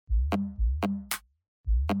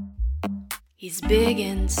He's big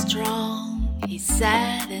and strong, he's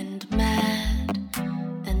sad and mad,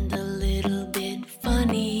 and a little bit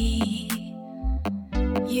funny.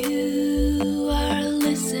 You are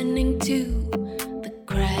listening to the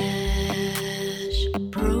Crash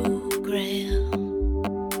Program.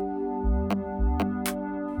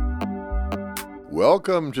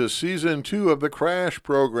 Welcome to Season 2 of the Crash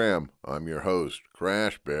Program. I'm your host,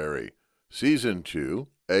 Crash Berry. Season 2,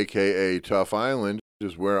 aka Tough Island,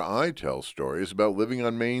 is where I tell stories about living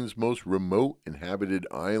on Maine's most remote inhabited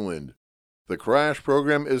island. The Crash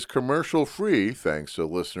Program is commercial-free thanks to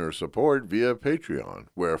listener support via Patreon,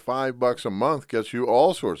 where $5 a month gets you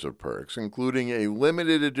all sorts of perks, including a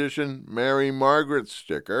limited edition Mary Margaret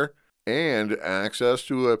sticker and access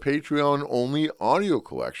to a Patreon-only audio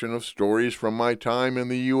collection of stories from my time in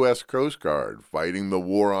the U.S. Coast Guard, fighting the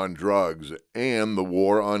war on drugs and the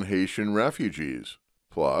war on Haitian refugees.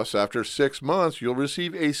 Plus, after 6 months, you'll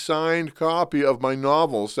receive a signed copy of my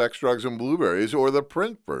novel, Sex, Drugs, and Blueberries, or the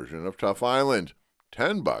print version of Tough Island.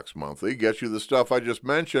 $10 monthly gets you the stuff I just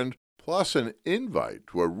mentioned, plus an invite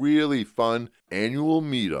to a really fun annual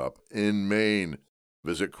meetup in Maine.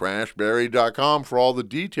 Visit crashberry.com for all the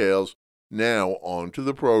details. Now, on to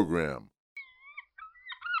the program.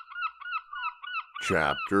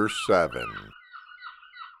 Chapter 7.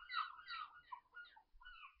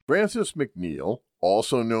 Francis McNeil,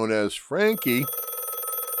 also known as Frankie,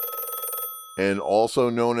 and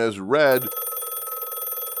also known as Red,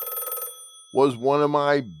 was one of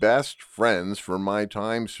my best friends from my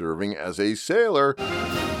time serving as a sailor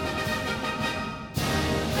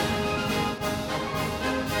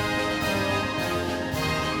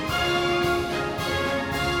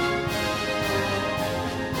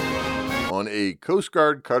on a Coast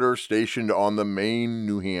Guard cutter stationed on the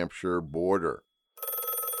Maine-New Hampshire border.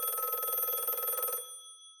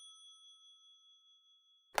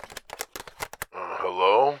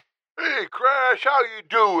 Hello? Hey, Crash, how you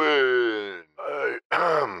doing?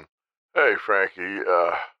 Hey, Frankie,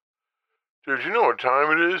 did you know what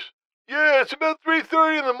time it is? Yeah, it's about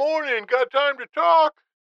 3:30 in the morning. Got time to talk?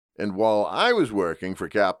 And while I was working for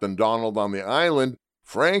Captain Donald on the island,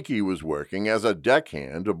 Frankie was working as a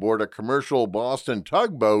deckhand aboard a commercial Boston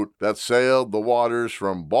tugboat that sailed the waters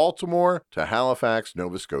from Baltimore to Halifax,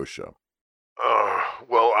 Nova Scotia.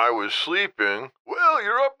 Well, I was sleeping. Well,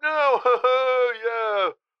 you're up now. Yeah.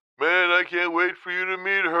 Man, I can't wait for you to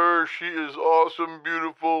meet her. She is awesome,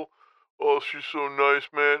 beautiful. Oh, she's so nice,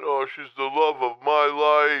 man. Oh, she's the love of my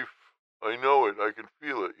life. I know it. I can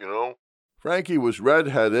feel it, you know? Frankie was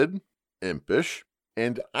red-headed, impish,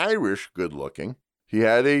 and Irish good-looking. He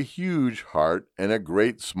had a huge heart and a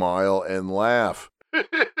great smile and laugh.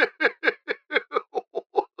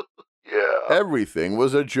 Yeah. Everything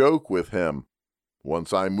was a joke with him.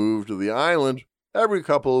 Once I moved to the island, every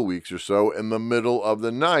couple of weeks or so in the middle of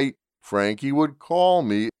the night, Frankie would call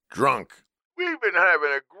me drunk. We've been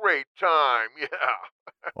having a great time, yeah.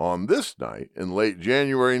 On this night, in late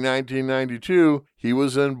January 1992, he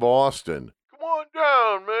was in Boston. Come on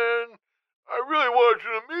down, man. I really want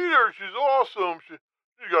you to meet her. She's awesome. She's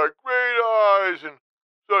got great eyes and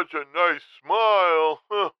such a nice smile.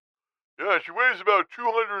 Yeah, she weighs about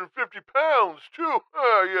 250 pounds, too.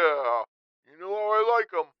 Yeah. You know how I like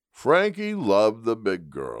 'em. Frankie loved the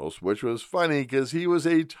big girls, which was funny because he was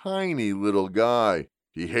a tiny little guy.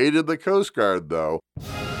 He hated the Coast Guard, though.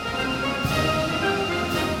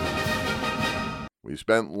 We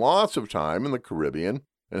spent lots of time in the Caribbean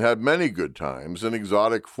and had many good times in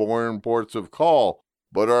exotic foreign ports of call,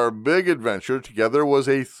 but our big adventure together was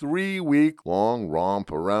a 3-week-long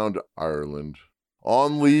romp around Ireland.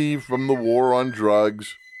 On leave from the war on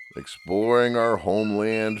drugs, exploring our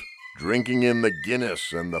homeland, drinking in the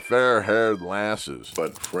Guinness and the fair-haired lasses.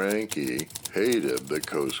 But Frankie hated the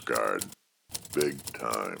Coast Guard. Big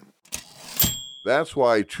time. That's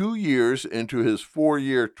why 2 years into his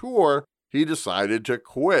 4-year tour, he decided to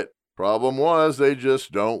quit. Problem was, they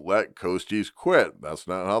just don't let coasties quit. That's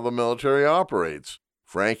not how the military operates.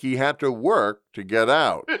 Frankie had to work to get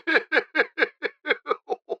out.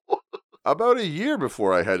 About a year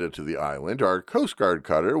before I headed to the island, our Coast Guard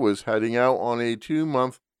cutter was heading out on a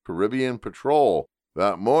 2-month Caribbean patrol.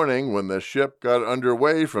 That morning, when the ship got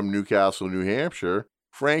underway from Newcastle, New Hampshire,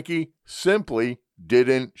 Frankie simply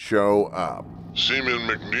didn't show up. Seaman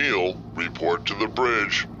McNeil, report to the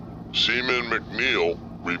bridge. Seaman McNeil,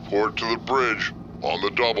 report to the bridge. On the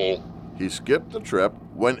double. He skipped the trip,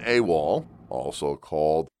 went AWOL, also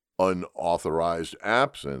called unauthorized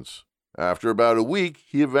absence. After about a week,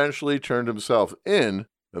 he eventually turned himself in,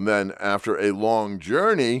 and then after a long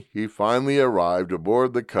journey, he finally arrived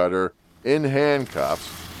aboard the cutter in handcuffs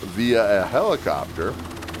via a helicopter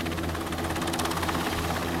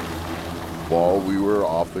while we were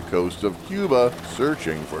off the coast of Cuba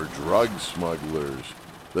searching for drug smugglers.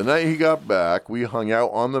 The night he got back, we hung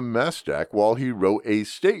out on the mess deck while he wrote a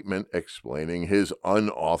statement explaining his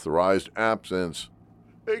unauthorized absence.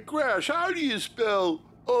 Hey, Crash, how do you spell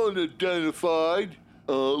unidentified?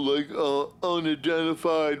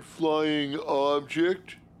 Unidentified flying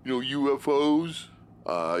object? You know, UFOs?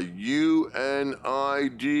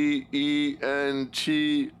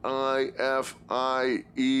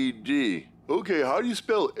 UNIDENTIFIED. Okay, how do you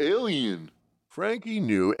spell alien? Frankie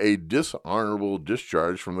knew a dishonorable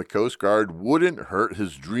discharge from the Coast Guard wouldn't hurt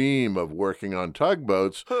his dream of working on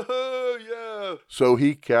tugboats. Yeah. So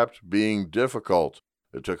he kept being difficult.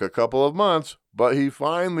 It took a couple of months, but he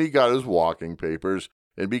finally got his walking papers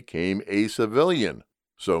and became a civilian.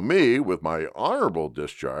 So me, with my honorable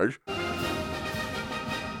discharge,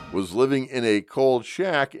 was living in a cold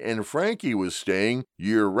shack, and Frankie was staying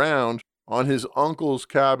year-round on his uncle's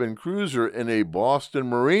cabin cruiser in a Boston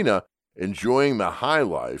marina, enjoying the high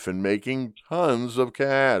life and making tons of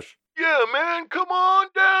cash. Yeah, man, come on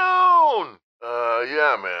down!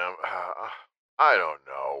 Yeah, man. I don't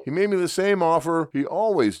know. He made me the same offer he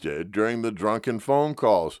always did during the drunken phone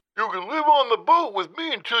calls. You can live on the boat with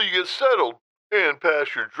me until you get settled and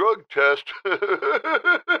pass your drug test.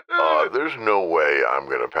 There's no way I'm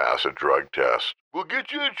going to pass a drug test. We'll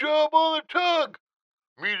get you a job on the tug.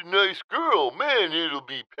 Meet a nice girl. Man, it'll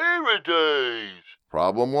be paradise.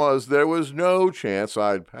 Problem was, there was no chance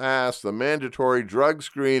I'd pass the mandatory drug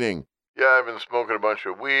screening. Yeah, I've been smoking a bunch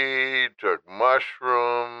of weed, took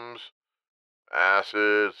mushrooms,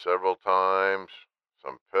 acid several times,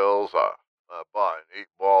 some pills. I bought an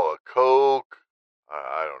 8-ball of Coke.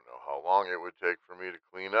 I don't know how long it would take for me to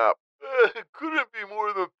clean up. It couldn't be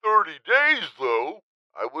more than 30 days, though.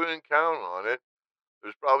 I wouldn't count on it.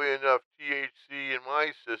 There's probably enough THC in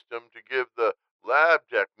my system to give the lab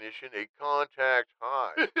technician a contact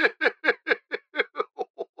high.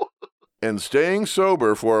 And staying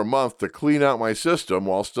sober for a month to clean out my system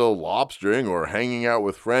while still lobstering or hanging out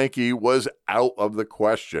with Frankie was out of the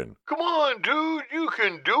question. Come on, dude, you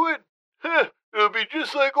can do it. It'll be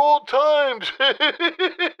just like old times.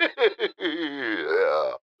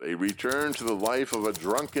 Yeah. They returned to the life of a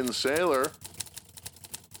drunken sailor,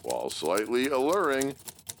 while slightly alluring,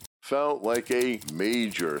 felt like a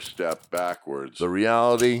major step backwards. The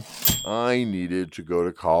reality, I needed to go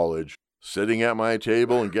to college. Sitting at my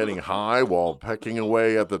table and getting high while pecking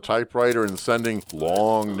away at the typewriter and sending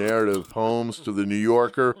long narrative poems to the New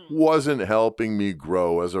Yorker wasn't helping me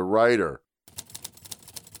grow as a writer.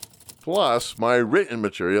 Plus, my written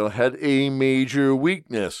material had a major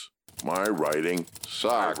weakness. My writing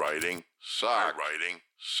sucked.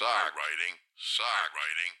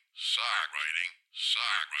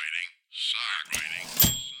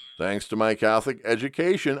 Thanks to my Catholic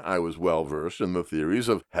education, I was well versed in the theories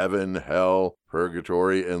of heaven, hell,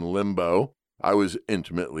 purgatory, and limbo. I was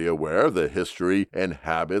intimately aware of the history and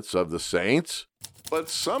habits of the saints. But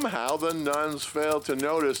somehow the nuns failed to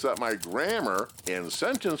notice that my grammar and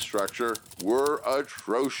sentence structure were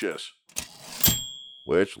atrocious,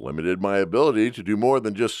 which limited my ability to do more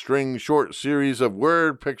than just string short series of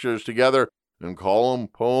word pictures together and call them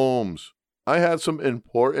poems. I had some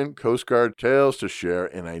important Coast Guard tales to share,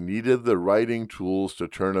 and I needed the writing tools to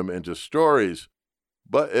turn them into stories.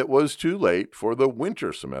 But it was too late for the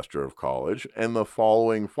winter semester of college, and the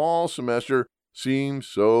following fall semester seemed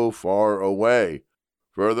so far away.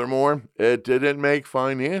 Furthermore, it didn't make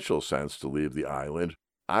financial sense to leave the island.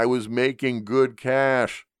 I was making good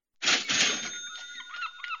cash.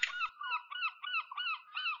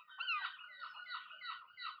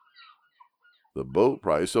 The boat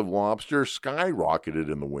price of lobster skyrocketed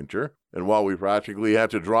in the winter, and while we practically had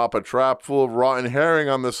to drop a trap full of rotten herring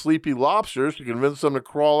on the sleepy lobsters to convince them to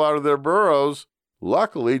crawl out of their burrows,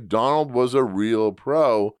 luckily Donald was a real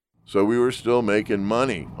pro, so we were still making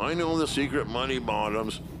money. I know the secret money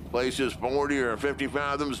bottoms, places 40 or 50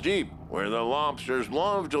 fathoms deep, where the lobsters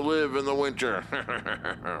love to live in the winter.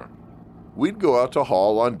 We'd go out to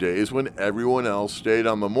haul on days when everyone else stayed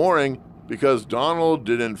on the mooring, because Donald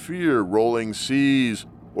didn't fear rolling seas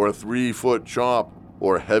or a 3-foot chop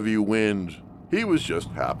or heavy wind. He was just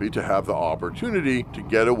happy to have the opportunity to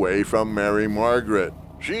get away from Mary Margaret.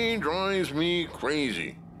 She drives me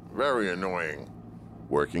crazy. Very annoying.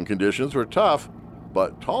 Working conditions were tough,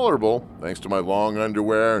 but tolerable thanks to my long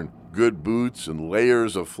underwear and good boots and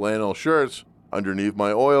layers of flannel shirts underneath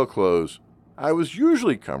my oil clothes. I was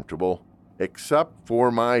usually comfortable, except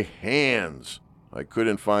for my hands. I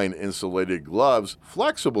couldn't find insulated gloves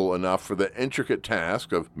flexible enough for the intricate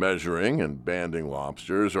task of measuring and banding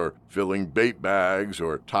lobsters, or filling bait bags,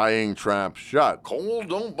 or tying traps shut. Cold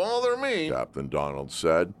don't bother me, Captain Donald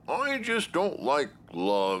said. I just don't like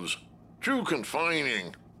gloves. Too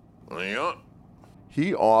confining. Yeah.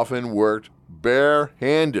 He often worked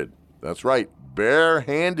bare-handed. That's right,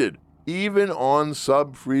 bare-handed, even on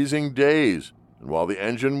sub-freezing days. And while the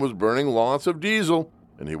engine was burning lots of diesel,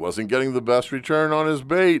 and he wasn't getting the best return on his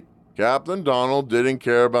bait, Captain Donald didn't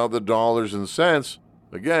care about the dollars and cents.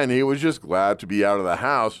 Again, he was just glad to be out of the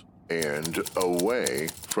house And away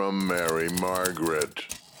from Mary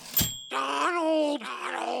Margaret. Donald!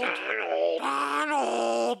 Donald!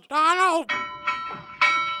 Donald! Donald!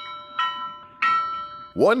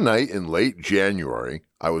 One night in late January,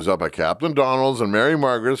 I was up at Captain Donald's and Mary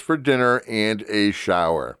Margaret's for dinner and a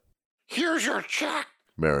shower. Here's your check.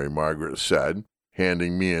 Mary Margaret said,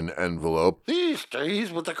 handing me an envelope. These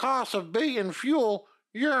days, with the cost of bait and fuel,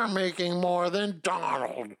 you're making more than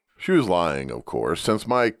Donald. She was lying, of course, since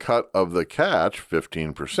my cut of the catch,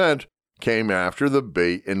 15%, came after the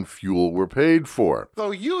bait and fuel were paid for.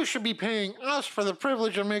 Though you should be paying us for the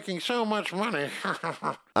privilege of making so much money.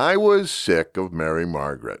 I was sick of Mary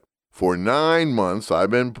Margaret. For 9 months,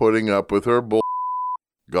 I've been putting up with her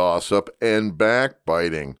gossip and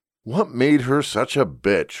backbiting. What made her such a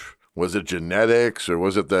bitch? Was it genetics, or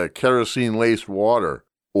was it the kerosene-laced water?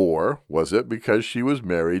 Or was it because she was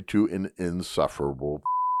married to an insufferable?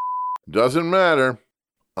 Doesn't matter.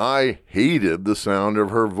 I hated the sound of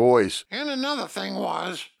her voice. And another thing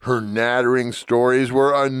was, Her nattering stories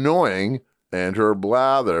were annoying, and her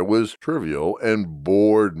blather was trivial and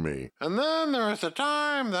bored me. and then there was the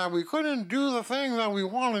time that we couldn't do the thing that we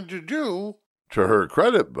wanted to do. To her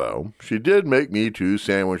credit, though, she did make me 2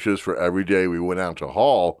 sandwiches for every day we went out to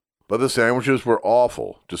haul, but the sandwiches were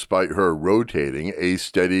awful, despite her rotating a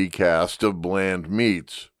steady cast of bland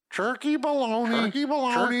meats. Turkey bologna,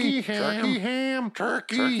 turkey ham,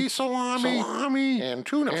 turkey salami, and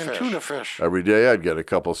tuna fish. Every day I'd get a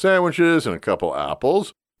couple sandwiches and a couple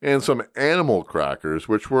apples, and some animal crackers,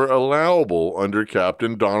 which were allowable under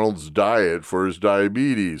Captain Donald's diet for his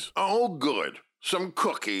diabetes. Oh, good. Some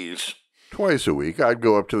cookies. Twice a week, I'd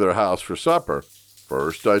go up to their house for supper.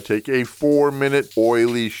 First, I'd take a 4-minute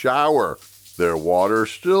oily shower, their water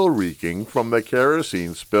still reeking from the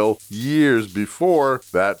kerosene spill years before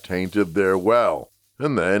that tainted their well.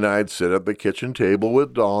 And then I'd sit at the kitchen table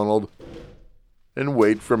with Donald and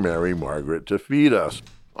wait for Mary Margaret to feed us.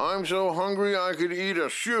 I'm so hungry I could eat a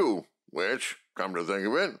shoe, which, come to think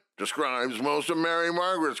of it, describes most of Mary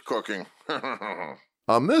Margaret's cooking.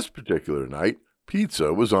 On this particular night,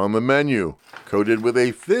 pizza was on the menu, coated with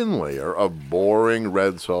a thin layer of boring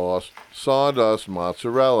red sauce, sawdust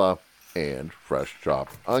mozzarella, and fresh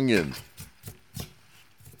chopped onions.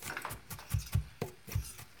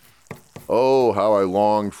 Oh, how I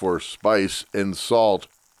longed for spice and salt,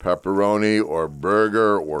 pepperoni or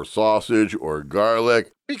burger or sausage or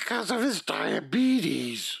garlic. Because of his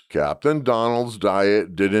diabetes. Captain Donald's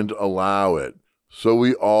diet didn't allow it, so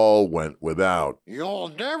we all went without. You'll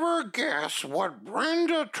never guess what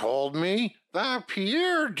Brenda told me that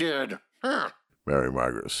Pierre did. Huh. Mary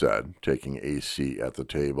Margaret said, taking a seat at the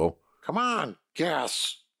table. Come on,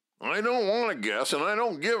 guess. I don't want to guess, and I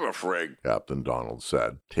don't give a frig. Captain Donald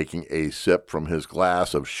said, taking a sip from his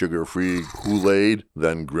glass of sugar-free Kool-Aid,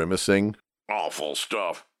 then grimacing. Awful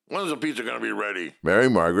stuff. When's the pizza going to be ready? Mary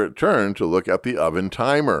Margaret turned to look at the oven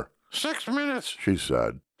timer. 6 minutes. She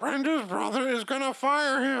said. Brenda's brother is gonna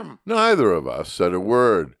fire him. Neither of us said a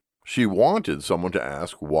word. She wanted someone to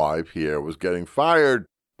ask why Pierre was getting fired,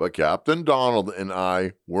 but Captain Donald and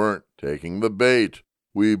I weren't taking the bait.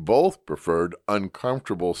 We both preferred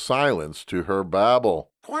uncomfortable silence to her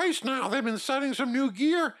babble. Twice now they've been setting some new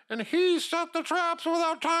gear, and he set the traps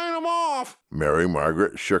without tying them off. Mary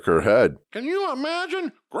Margaret shook her head. Can you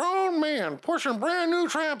imagine? Grown man pushing brand new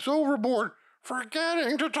traps overboard,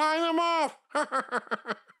 forgetting to tie them off.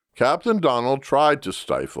 Captain Donald tried to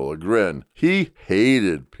stifle a grin. He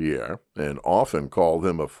hated Pierre and often called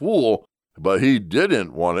him a fool, but he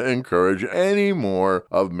didn't want to encourage any more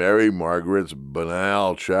of Mary Margaret's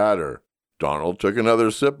banal chatter. Donald took another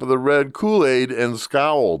sip of the red Kool-Aid and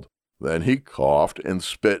scowled. Then he coughed and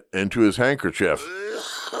spit into his handkerchief.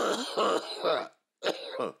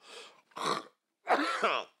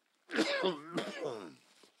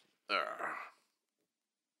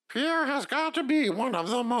 Pierre has got to be one of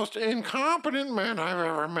the most incompetent men I've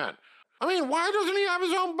ever met. I mean, why doesn't he have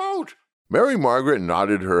his own boat? Mary Margaret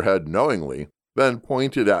nodded her head knowingly, then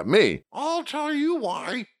pointed at me. I'll tell you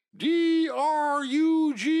why. DRUGS.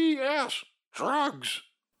 Drugs.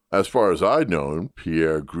 As far as I'd known,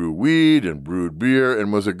 Pierre grew weed and brewed beer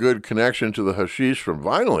and was a good connection to the hashish from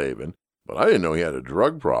Vinalhaven, but I didn't know he had a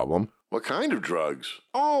drug problem. What kind of drugs?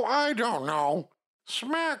 Oh, I don't know.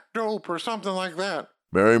 Smack dope or something like that.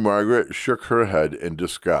 Mary Margaret shook her head in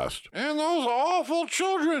disgust. And those awful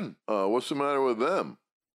children. What's the matter with them?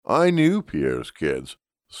 I knew Pierre's kids.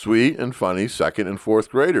 Sweet and funny 2nd and 4th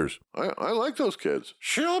graders. I like those kids.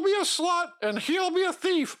 She'll be a slut and he'll be a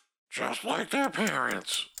thief, just like their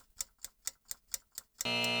parents.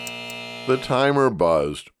 The timer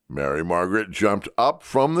buzzed. Mary Margaret jumped up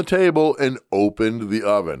from the table and opened the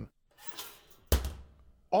oven.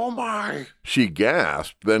 Oh my! She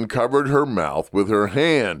gasped, then covered her mouth with her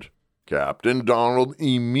hand. Captain Donald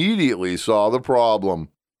immediately saw the problem.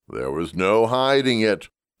 There was no hiding it.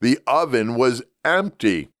 The oven was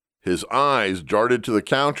empty. His eyes darted to the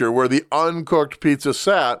counter where the uncooked pizza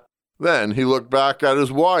sat. Then he looked back at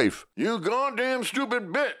his wife. You goddamn stupid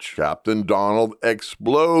bitch! Captain Donald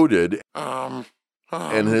exploded, and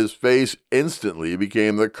his face instantly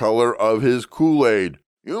became the color of his Kool-Aid.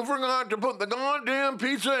 You forgot to put the goddamn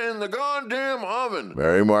pizza in the goddamn oven.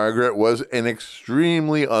 Mary Margaret was an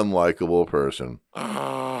extremely unlikable person.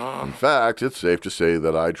 In fact, it's safe to say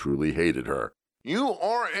that I truly hated her. You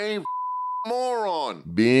are a moron.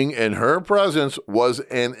 Being in her presence was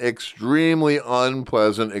an extremely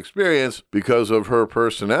unpleasant experience because of her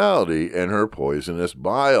personality and her poisonous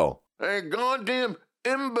bile. A goddamn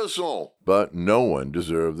imbecile. But no one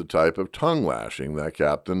deserved the type of tongue lashing that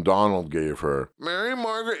Captain Donald gave her. Mary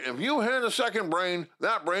Margaret, if you had a second brain,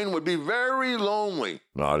 that brain would be very lonely.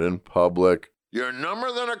 Not in public. You're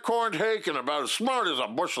number than a corned hake and about as smart as a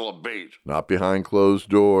bushel of bait. Not behind closed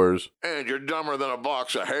doors. And you're dumber than a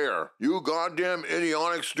box of hair. You goddamn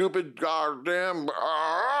idiotic, stupid, goddamn...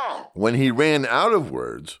 When he ran out of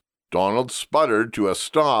words, Donald sputtered to a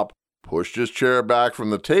stop, pushed his chair back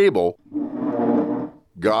from the table,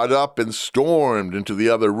 got up and stormed into the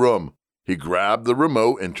other room. He grabbed the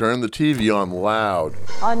remote and turned the TV on loud.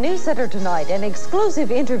 On News Center tonight, an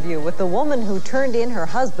exclusive interview with the woman who turned in her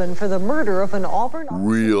husband for the murder of an Auburn...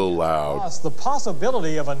 Real loud. The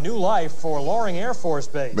possibility of a new life for Loring Air Force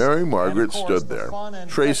Base. Mary Margaret stood there,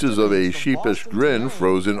 traces of a sheepish grin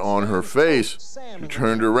frozen on her face. She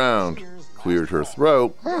turned around, cleared her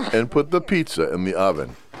throat, and put the pizza in the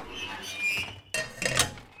oven.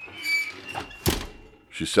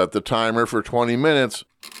 She set the timer for 20 minutes,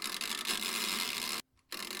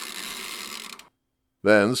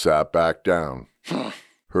 then sat back down.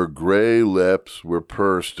 Her gray lips were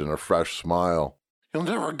pursed in a fresh smile. You'll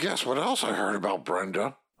never guess what else I heard about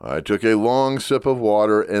Brenda. I took a long sip of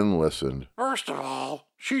water and listened. First of all,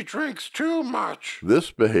 she drinks too much.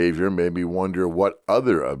 This behavior made me wonder what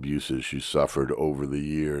other abuses she suffered over the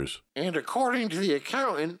years. And according to the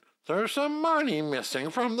accountant, there's some money missing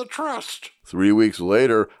from the trust. 3 weeks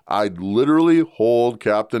later, I'd literally hold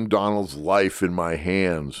Captain Donald's life in my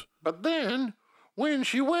hands. But then, when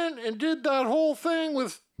she went and did that whole thing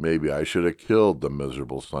with... Maybe I should have killed the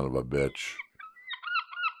miserable son of a bitch.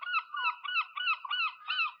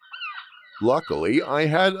 Luckily, I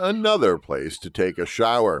had another place to take a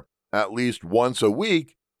shower. At least once a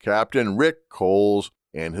week, Captain Rick Coles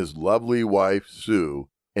and his lovely wife, Sue,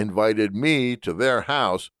 invited me to their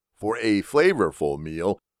house for a flavorful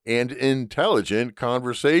meal and intelligent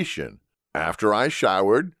conversation. After I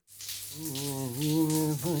showered,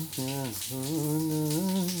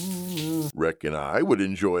 Rick and I would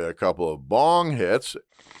enjoy a couple of bong hits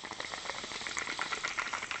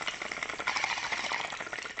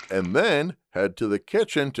and then head to the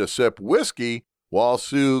kitchen to sip whiskey while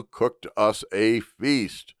Sue cooked us a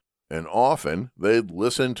feast. And often they'd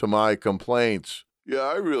listen to my complaints. Yeah,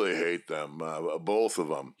 I really hate them, both of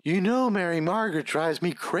them. You know, Mary Margaret drives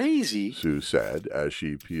me crazy, Sue said as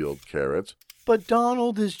she peeled carrots. But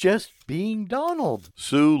Donald is just being Donald.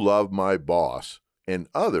 Sue loved my boss, and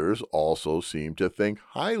others also seemed to think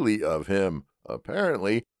highly of him.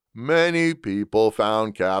 Apparently, many people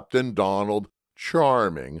found Captain Donald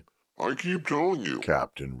charming. I keep telling you,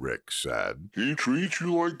 Captain Rick said. He treats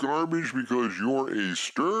you like garbage because you're a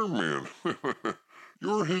stern man.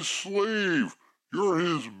 You're his slave. You're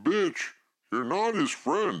his bitch. You're not his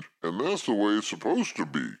friend. And that's the way it's supposed to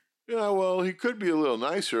be. Yeah, well, he could be a little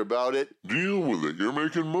nicer about it. Deal with it. You're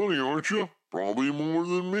making money, aren't you? Probably more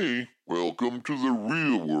than me. Welcome to the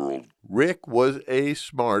real world. Rick was a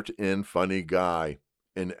smart and funny guy.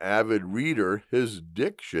 An avid reader, his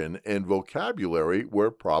diction and vocabulary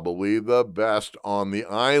were probably the best on the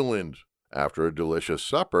island. After a delicious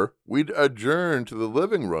supper, we'd adjourn to the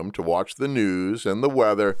living room to watch the news and the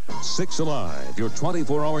weather. 6 Alive, your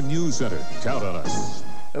 24-hour news center. Count on us.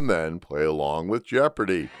 and then play along with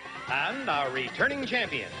Jeopardy! And our returning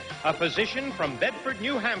champion, a physician from Bedford,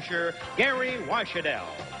 New Hampshire, Gary Washadell.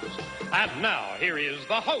 And now, here is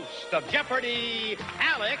the host of Jeopardy,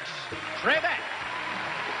 Alex Trebek.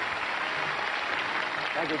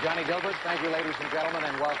 Thank you, Johnny Gilbert. Thank you, ladies and gentlemen,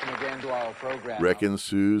 and welcome again to our program. Rick and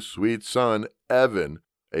Sue's sweet son, Evan,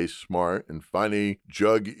 a smart and funny,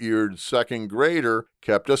 jug-eared second grader,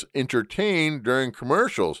 kept us entertained during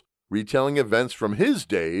commercials, retelling events from his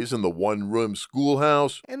days in the one-room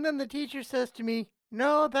schoolhouse. And then the teacher says to me,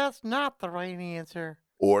 "No, that's not the right answer."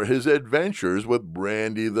 Or his adventures with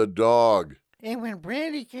Brandy the dog. And when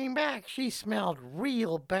Brandy came back, she smelled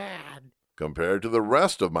real bad. Compared to the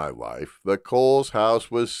rest of my life, the Coles house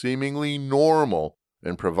was seemingly normal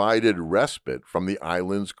and provided respite from the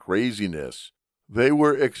island's craziness. They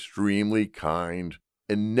were extremely kind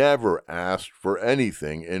and never asked for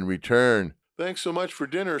anything in return. "Thanks so much for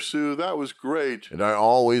dinner, Sue. That was great." And I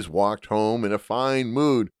always walked home in a fine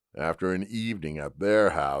mood after an evening at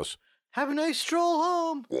their house. "Have a nice stroll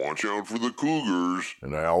home." Watch out for the cougars.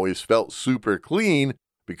 And I always felt super clean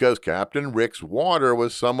because Captain Rick's water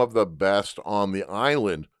was some of the best on the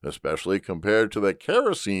island, especially compared to the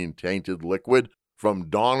kerosene-tainted liquid from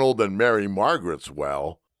Donald and Mary Margaret's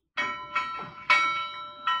well.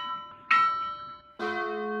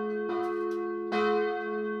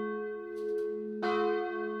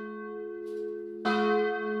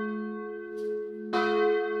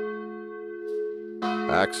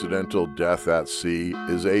 Accidental death at sea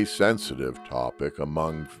is a sensitive topic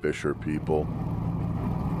among fisher people.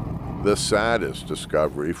 The saddest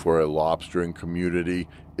discovery for a lobstering community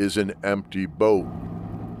is an empty boat,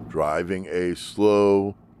 driving a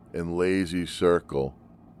slow and lazy circle.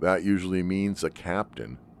 That usually means the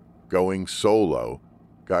captain, going solo,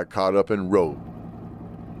 got caught up in rope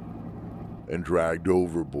and dragged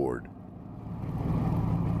overboard.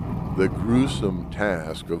 The gruesome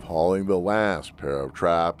task of hauling the last pair of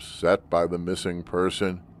traps set by the missing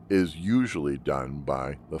person is usually done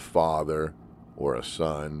by the father or a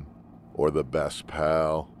son or the best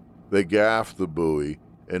pal. They gaff the buoy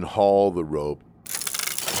and haul the rope.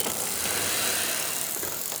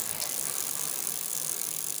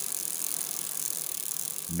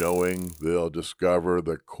 Knowing they'll discover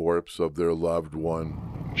the corpse of their loved one.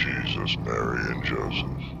 Jesus, Mary, and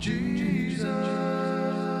Joseph. Jesus.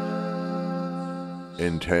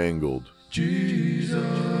 Entangled. Jesus.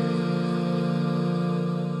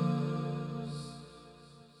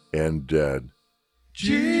 And dead.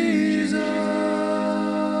 Jesus.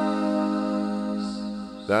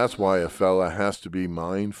 That's why a fella has to be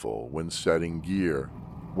mindful when setting gear.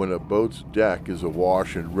 When a boat's deck is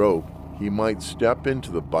awash in rope, he might step into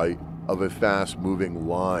the bite of a fast-moving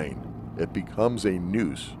line. It becomes a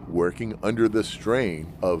noose working under the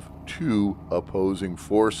strain of two opposing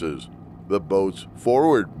forces, the boat's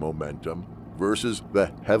forward momentum versus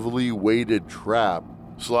the heavily weighted trap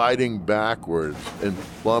sliding backwards and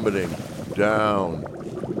plummeting down,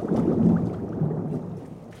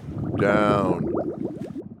 down,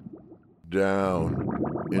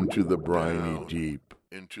 down into the briny deep,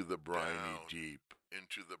 into the briny deep,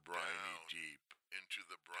 into the briny deep, into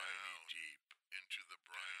the briny deep, into the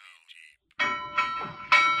briny deep.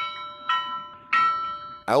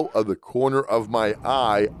 Out of the corner of my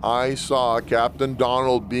eye, I saw Captain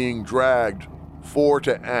Donald being dragged, fore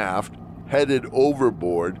to aft, headed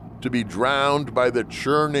overboard to be drowned by the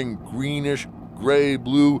churning greenish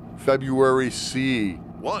gray-blue February sea.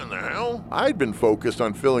 What in the hell? I'd been focused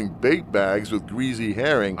on filling bait bags with greasy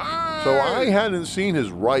herring, so I hadn't seen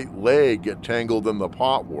his right leg get tangled in the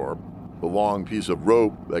potwarp, the long piece of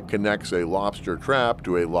rope that connects a lobster trap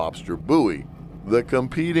to a lobster buoy. The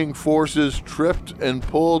competing forces tripped and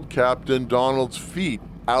pulled Captain Donald's feet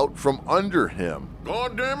out from under him.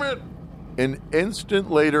 God damn it! An instant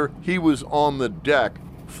later, he was on the deck,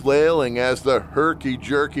 flailing as the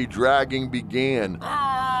herky-jerky dragging began.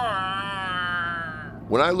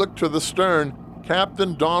 When I looked to the stern,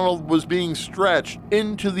 Captain Donald was being stretched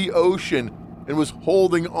into the ocean and was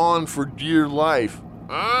holding on for dear life.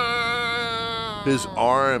 His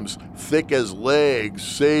arms, thick as legs,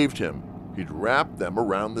 saved him. He'd wrapped them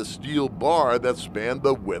around the steel bar that spanned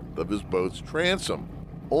the width of his boat's transom.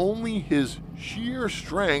 Only his sheer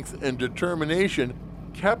strength and determination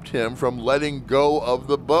kept him from letting go of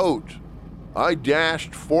the boat. I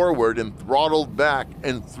dashed forward and throttled back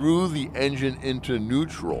and threw the engine into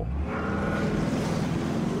neutral.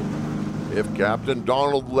 If Captain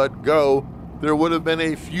Donald let go, there would have been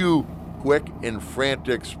a few quick and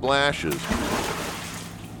frantic splashes.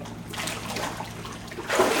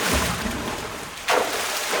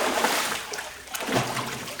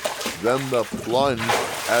 Then the plunge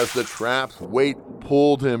as the trap's weight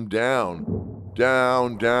pulled him down,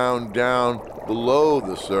 down, down, down, below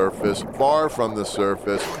the surface, far from the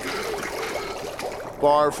surface,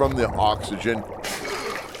 far from the oxygen,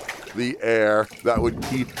 the air that would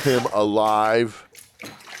keep him alive.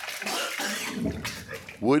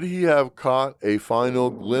 Would he have caught a final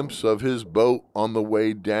glimpse of his boat on the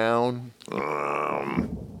way down?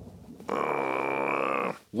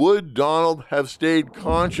 Would Donald have stayed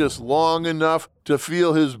conscious long enough to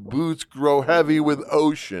feel his boots grow heavy with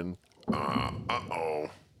ocean?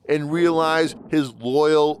 And realize his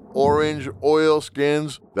loyal orange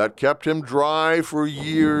oilskins that kept him dry for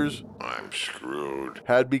years, I'm screwed,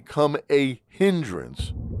 had become a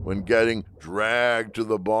hindrance when getting dragged to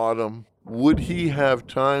the bottom? Would he have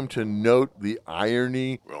time to note the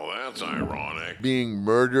irony? Well, that's ironic. Being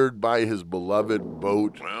murdered by his beloved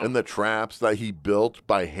boat and the traps that he built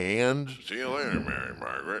by hand? See you later, Mary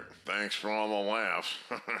Margaret. Thanks for all the laughs.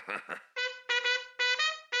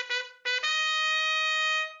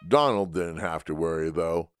 Donald didn't have to worry,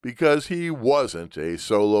 though, because he wasn't a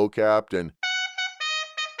solo captain.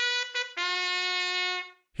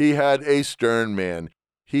 He had a stern man.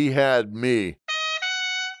 He had me.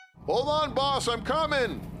 "Hold on, boss, I'm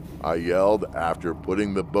coming!" I yelled after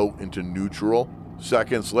putting the boat into neutral.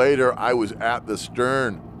 Seconds later, I was at the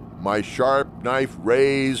stern, my sharp knife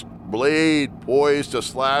raised, blade poised to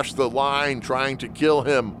slash the line, trying to kill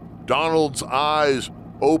him. Donald's eyes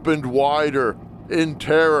opened wider in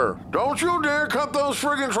terror. Don't you dare cut those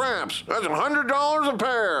friggin' traps. That's $100 a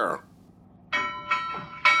pair.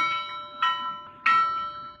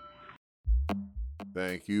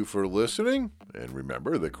 Thank you for listening, and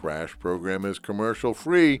remember, the Crash program is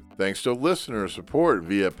commercial-free thanks to listener support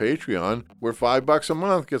via Patreon, where $5 a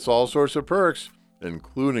month gets all sorts of perks,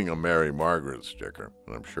 including a Mary Margaret sticker,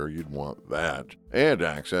 and I'm sure you'd want that, and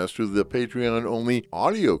access to the Patreon-only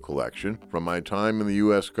audio collection from my time in the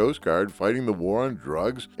U.S. Coast Guard fighting the war on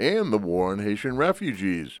drugs and the war on Haitian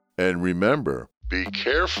refugees. And remember, be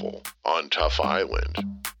careful on Tough Island.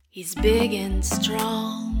 He's big and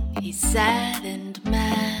strong, he's sad and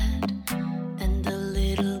mad.